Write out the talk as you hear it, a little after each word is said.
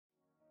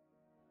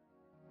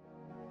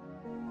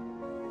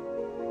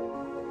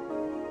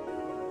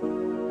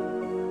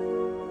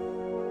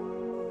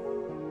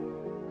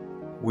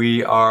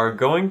We are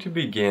going to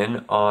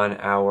begin on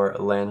our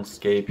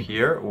landscape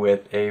here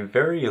with a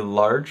very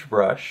large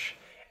brush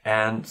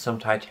and some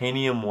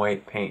titanium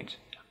white paint.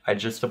 I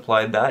just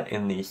applied that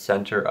in the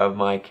center of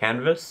my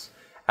canvas,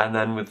 and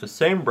then with the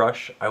same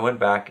brush I went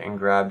back and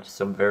grabbed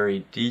some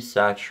very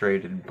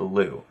desaturated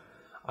blue.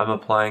 I'm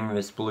applying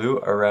this blue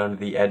around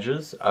the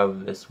edges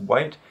of this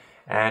white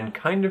and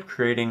kind of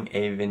creating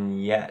a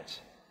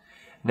vignette.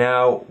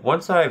 Now,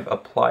 once I've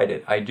applied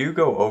it, I do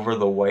go over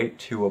the white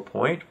to a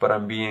point, but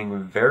I'm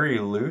being very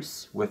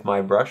loose with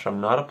my brush.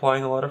 I'm not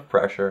applying a lot of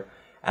pressure,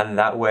 and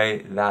that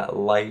way that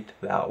light,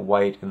 that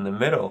white in the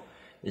middle,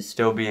 is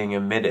still being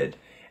emitted,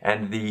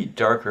 and the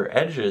darker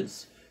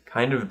edges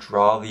kind of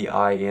draw the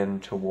eye in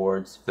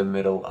towards the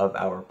middle of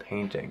our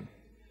painting.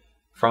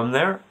 From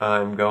there,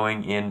 I'm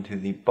going into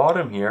the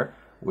bottom here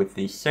with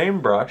the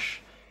same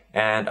brush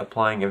and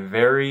applying a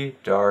very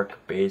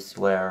dark base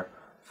layer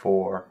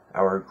for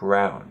our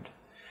ground.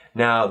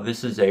 Now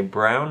this is a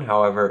brown,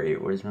 however it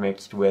was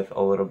mixed with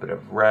a little bit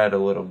of red, a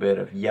little bit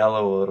of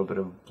yellow, a little bit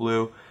of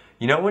blue.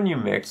 You know when you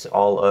mix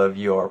all of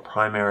your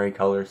primary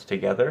colors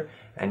together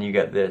and you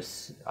get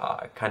this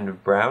kind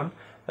of brown?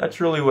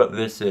 That's really what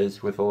this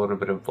is, with a little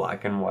bit of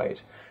black and white.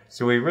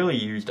 So we really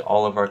used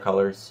all of our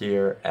colors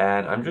here,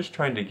 and I'm just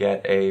trying to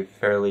get a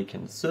fairly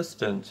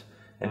consistent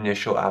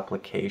initial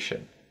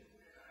application.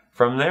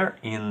 From there,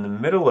 in the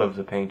middle of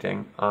the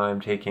painting, I'm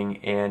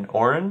taking an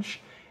orange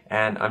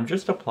and I'm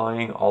just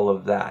applying all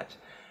of that.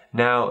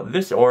 Now,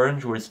 this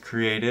orange was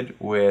created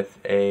with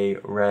a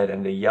red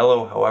and a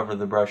yellow, however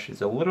the brush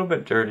is a little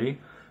bit dirty,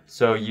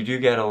 so you do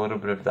get a little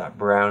bit of that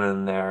brown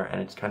in there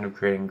and it's kind of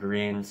creating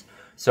greens.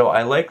 So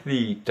I like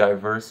the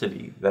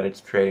diversity that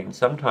it's creating.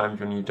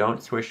 Sometimes when you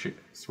don't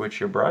switch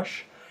your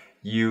brush,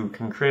 you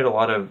can create a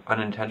lot of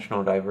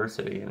unintentional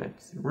diversity, and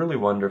it's really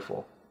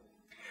wonderful.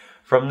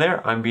 From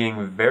there, I'm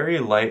being very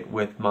light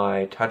with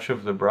my touch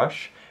of the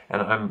brush,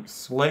 and I'm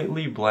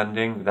slightly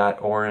blending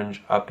that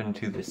orange up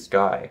into the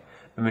sky.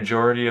 The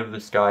majority of the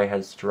sky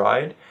has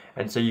dried,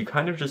 and so you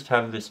kind of just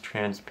have this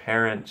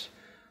transparent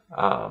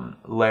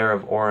layer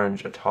of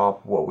orange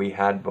atop what we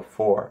had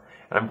before.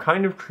 And I'm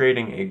kind of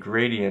creating a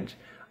gradient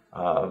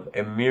of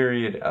a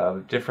myriad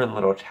of different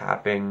little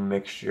tapping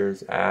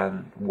mixtures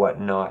and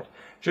whatnot,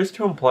 just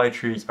to imply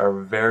trees are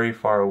very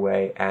far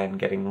away and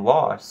getting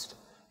lost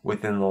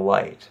within the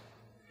light.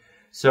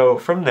 So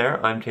from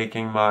there, I'm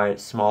taking my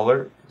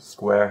smaller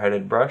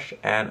square-headed brush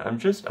and I'm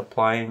just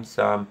applying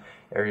some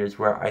areas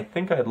where I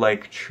think I'd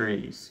like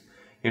trees.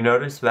 You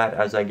notice that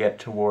as I get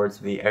towards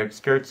the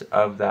outskirts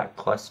of that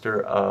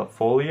cluster of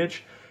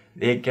foliage,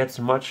 it gets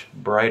much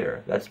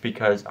brighter. That's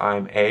because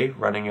I'm A,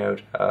 running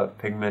out of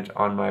pigment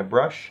on my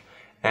brush,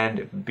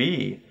 and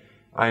B,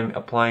 I'm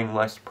applying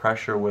less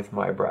pressure with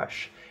my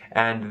brush.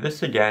 And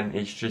this again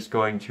is just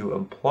going to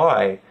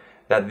imply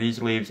that these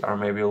leaves are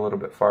maybe a little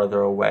bit farther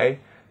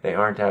away. They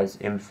aren't as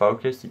in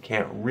focus, you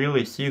can't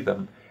really see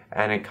them,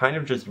 and it kind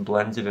of just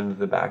blends it into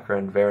the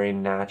background very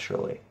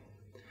naturally.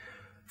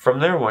 From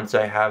there, once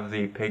I have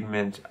the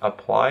pigment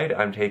applied,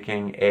 I'm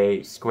taking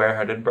a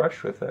square-headed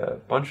brush with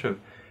a bunch of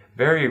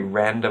very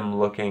random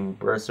looking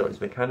bristles.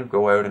 They kind of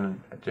go out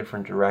in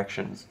different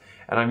directions,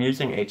 and I'm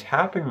using a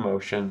tapping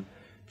motion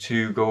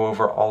to go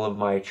over all of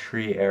my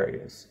tree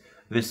areas.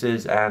 This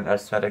is an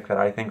aesthetic that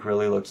I think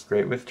really looks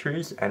great with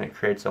trees, and it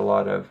creates a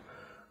lot of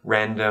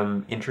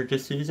random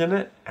intricacies in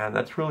it, and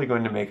that's really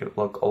going to make it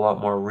look a lot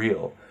more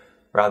real,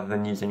 rather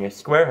than using a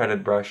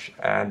square-headed brush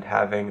and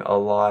having a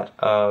lot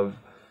of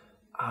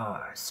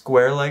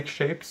square-like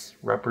shapes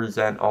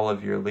represent all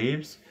of your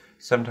leaves.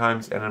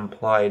 Sometimes an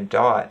implied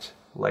dot,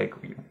 like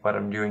what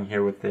I'm doing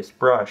here with this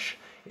brush,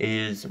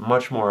 is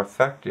much more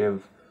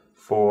effective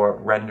for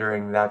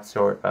rendering that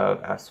sort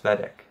of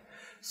aesthetic.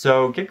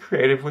 So get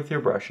creative with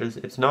your brushes.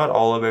 It's not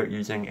all about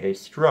using a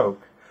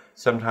stroke.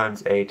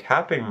 Sometimes a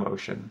tapping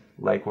motion,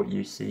 like what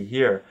you see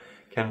here,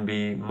 can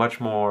be much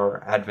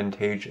more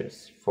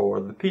advantageous for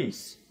the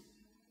piece.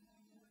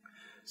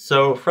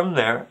 So from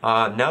there,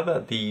 now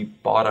that the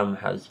bottom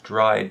has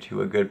dried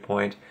to a good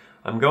point,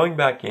 I'm going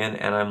back in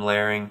and I'm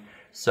layering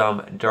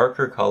some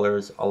darker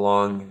colors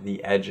along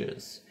the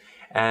edges.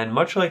 And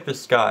much like the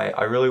sky,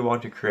 I really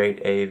want to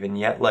create a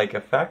vignette-like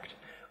effect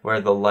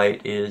where the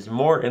light is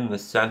more in the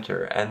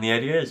center, and the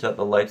idea is that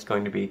the light's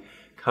going to be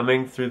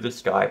coming through the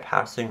sky,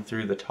 passing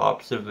through the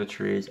tops of the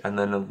trees, and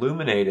then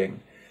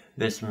illuminating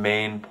this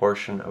main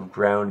portion of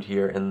ground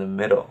here in the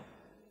middle.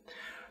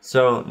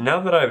 So now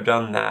that I've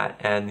done that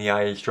and the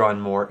eye is drawn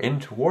more in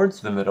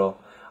towards the middle,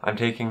 I'm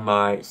taking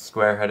my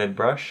square-headed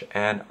brush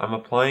and I'm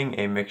applying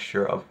a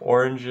mixture of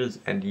oranges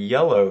and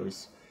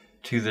yellows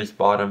to this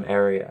bottom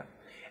area.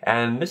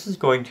 And this is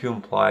going to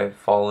imply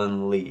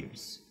fallen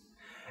leaves.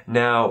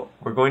 Now,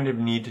 we're going to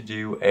need to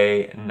do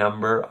a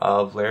number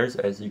of layers,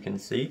 as you can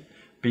see,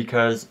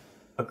 because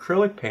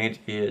acrylic paint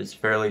is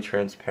fairly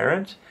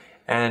transparent,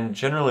 and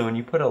generally when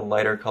you put a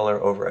lighter color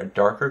over a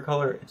darker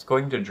color, it's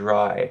going to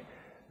dry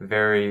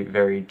very,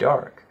 very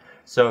dark.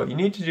 So you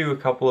need to do a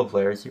couple of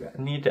layers. You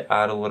need to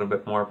add a little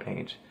bit more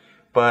paint.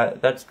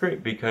 But that's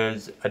great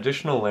because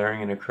additional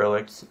layering in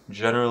acrylics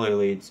generally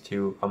leads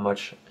to a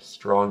much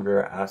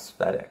stronger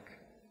aesthetic.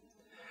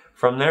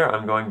 From there,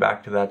 I'm going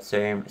back to that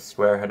same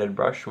square-headed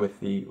brush with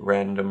the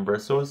random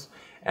bristles,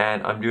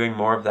 and I'm doing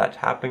more of that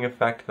tapping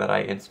effect that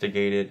I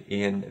instigated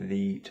in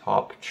the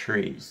top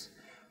trees.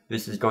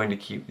 This is going to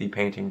keep the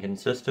painting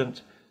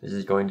consistent, this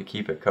is going to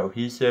keep it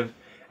cohesive,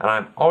 and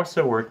I'm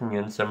also working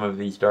in some of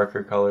these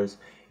darker colors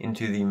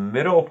into the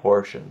middle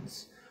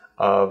portions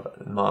of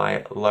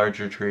my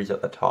larger trees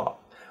at the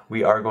top.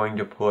 We are going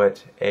to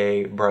put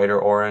a brighter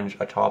orange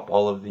atop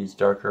all of these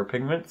darker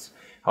pigments.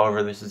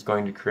 However, this is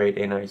going to create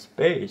a nice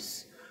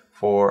base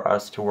for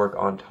us to work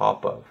on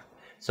top of.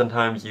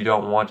 Sometimes you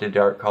don't want a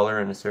dark color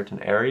in a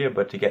certain area,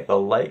 but to get the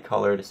light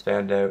color to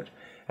stand out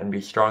and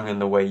be strong in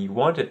the way you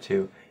want it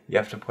to, you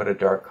have to put a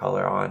dark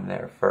color on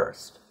there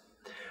first.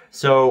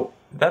 So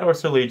that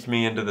also leads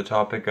me into the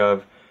topic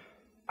of,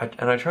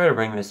 and I try to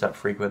bring this up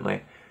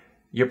frequently,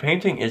 your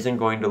painting isn't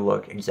going to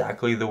look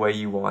exactly the way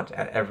you want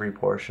at every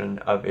portion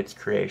of its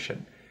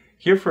creation.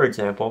 Here, for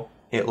example,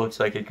 it looks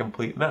like a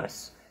complete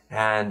mess,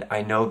 and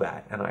I know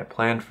that, and I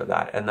planned for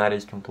that, and that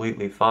is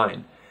completely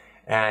fine.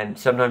 And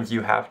sometimes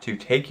you have to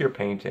take your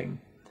painting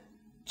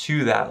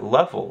to that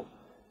level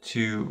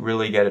to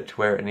really get it to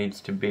where it needs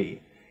to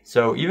be.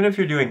 So even if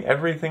you're doing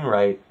everything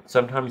right,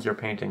 sometimes your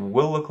painting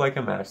will look like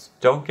a mess.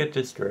 Don't get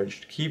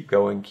discouraged, keep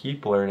going,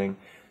 keep learning.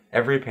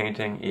 Every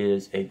painting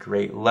is a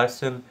great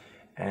lesson,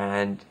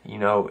 and you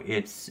know,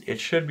 it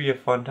should be a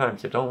fun time,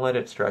 so don't let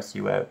it stress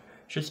you out.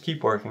 Just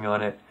keep working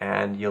on it,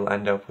 and you'll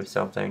end up with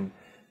something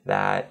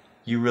that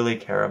you really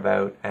care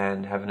about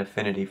and have an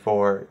affinity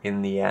for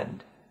in the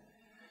end.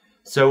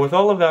 So with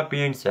all of that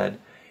being said,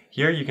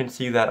 here you can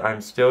see that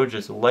I'm still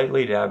just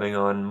lightly dabbing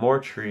on more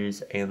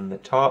trees in the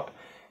top,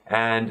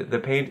 and the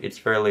paint, it's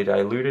fairly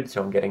diluted,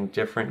 so I'm getting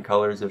different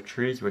colors of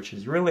trees, which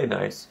is really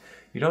nice.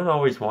 You don't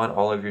always want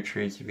all of your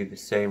trees to be the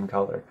same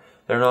color.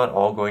 They're not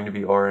all going to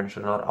be orange,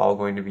 they're not all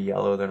going to be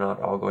yellow, they're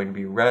not all going to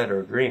be red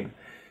or green.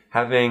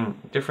 Having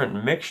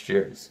different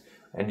mixtures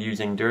and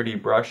using dirty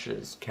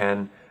brushes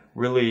can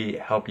really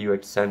help you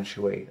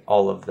accentuate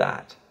all of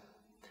that.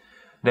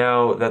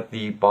 Now that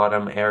the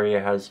bottom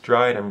area has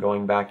dried, I'm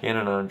going back in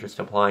and I'm just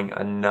applying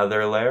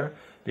another layer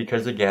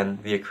because again,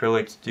 the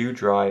acrylics do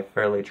dry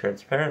fairly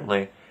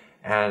transparently,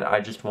 and I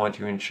just want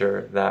to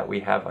ensure that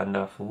we have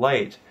enough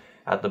light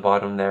at the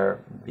bottom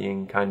there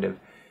being kind of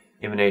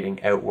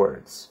emanating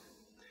outwards.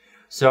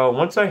 So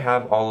once I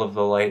have all of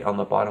the light on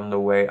the bottom the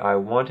way I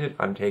want it,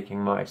 I'm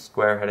taking my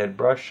square-headed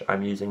brush,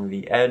 I'm using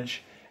the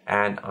edge,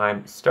 and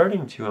I'm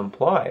starting to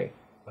apply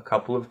a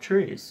couple of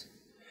trees.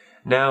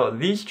 Now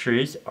these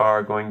trees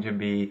are going to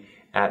be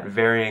at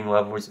varying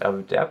levels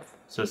of depth,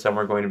 so some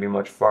are going to be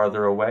much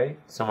farther away,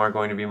 some are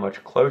going to be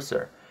much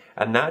closer,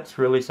 and that's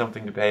really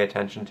something to pay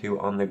attention to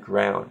on the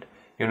ground.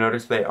 You'll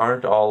notice they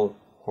aren't all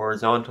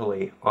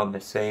horizontally on the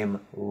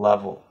same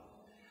level.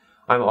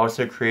 I'm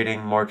also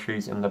creating more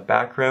trees in the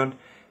background,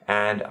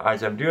 and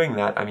as I'm doing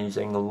that, I'm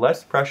using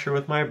less pressure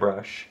with my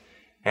brush,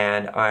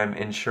 and I'm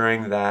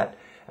ensuring that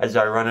as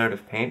I run out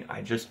of paint,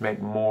 I just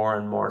make more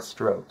and more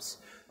strokes.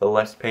 The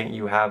less paint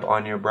you have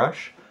on your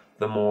brush,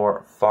 the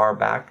more far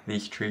back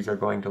these trees are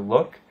going to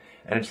look,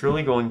 and it's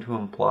really going to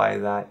imply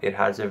that it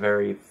has a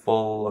very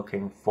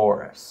full-looking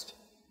forest.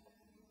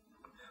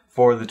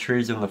 For the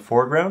trees in the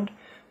foreground,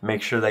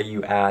 make sure that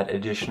you add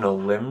additional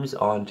limbs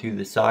onto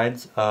the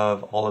sides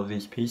of all of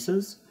these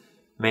pieces.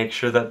 Make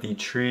sure that the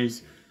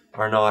trees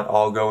are not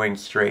all going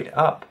straight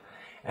up.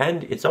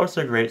 And it's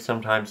also great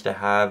sometimes to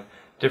have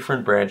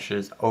different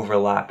branches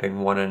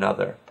overlapping one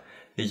another.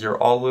 These are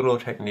all little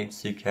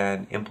techniques you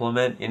can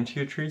implement into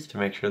your trees to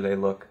make sure they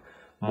look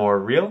more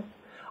real.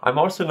 I'm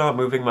also not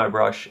moving my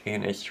brush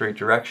in a straight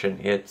direction.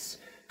 It's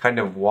kind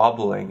of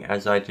wobbling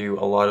as I do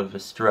a lot of the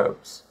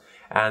strokes.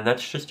 And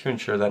that's just to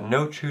ensure that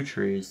no two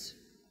trees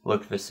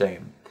look the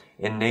same.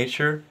 In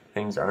nature,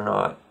 things are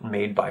not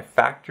made by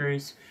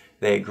factories.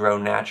 They grow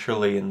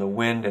naturally in the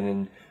wind and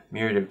in a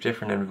myriad of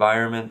different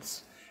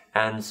environments.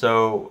 And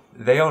so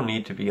they all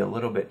need to be a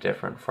little bit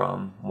different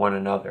from one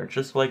another,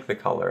 just like the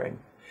coloring.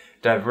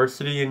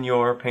 Diversity in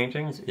your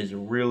paintings is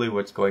really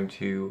what's going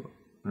to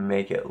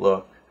make it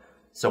look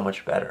so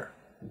much better.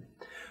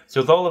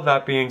 So with all of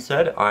that being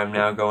said, I'm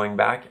now going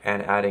back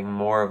and adding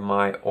more of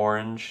my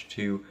orange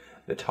to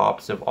the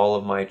tops of all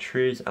of my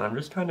trees, and I'm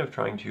just kind of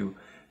trying to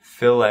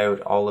fill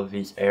out all of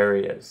these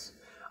areas.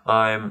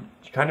 I'm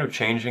kind of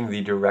changing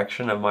the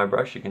direction of my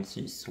brush. You can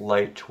see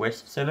slight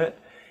twists in it,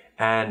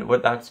 and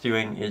what that's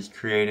doing is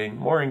creating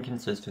more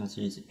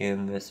inconsistencies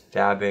in this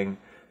dabbing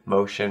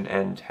motion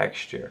and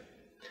texture.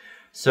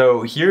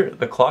 So here,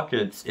 the clock,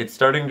 it's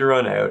starting to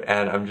run out,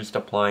 and I'm just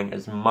applying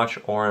as much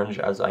orange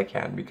as I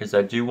can because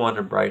I do want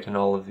to brighten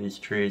all of these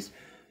trees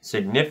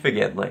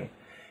significantly.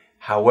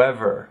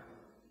 However,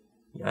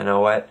 you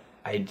know what?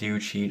 I do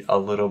cheat a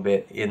little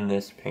bit in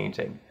this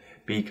painting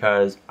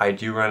because I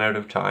do run out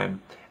of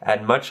time,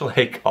 and much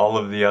like all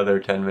of the other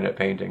 10-minute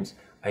paintings,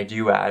 I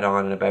do add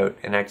on about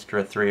an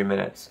extra 3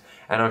 minutes,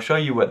 and I'll show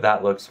you what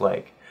that looks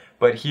like.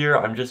 But here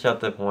I'm just at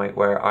the point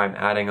where I'm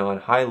adding on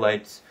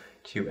highlights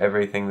to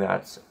everything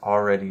that's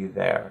already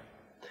there.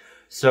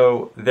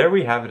 So there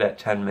we have it at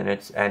 10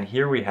 minutes, and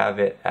here we have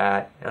it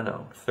at, I don't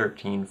know,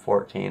 13,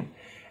 14.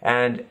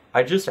 And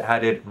I just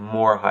added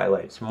more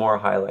highlights, more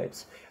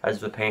highlights. As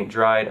the paint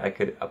dried, I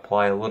could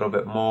apply a little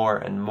bit more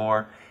and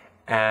more.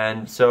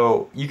 And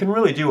so you can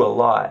really do a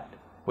lot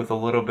with a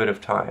little bit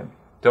of time.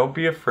 Don't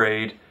be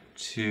afraid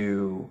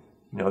to,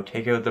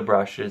 take out the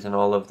brushes and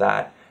all of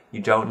that. You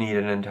don't need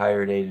an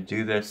entire day to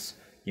do this.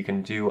 You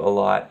can do a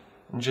lot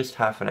in just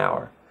half an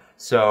hour.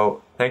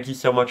 So thank you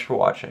so much for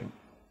watching,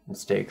 and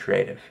stay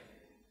creative.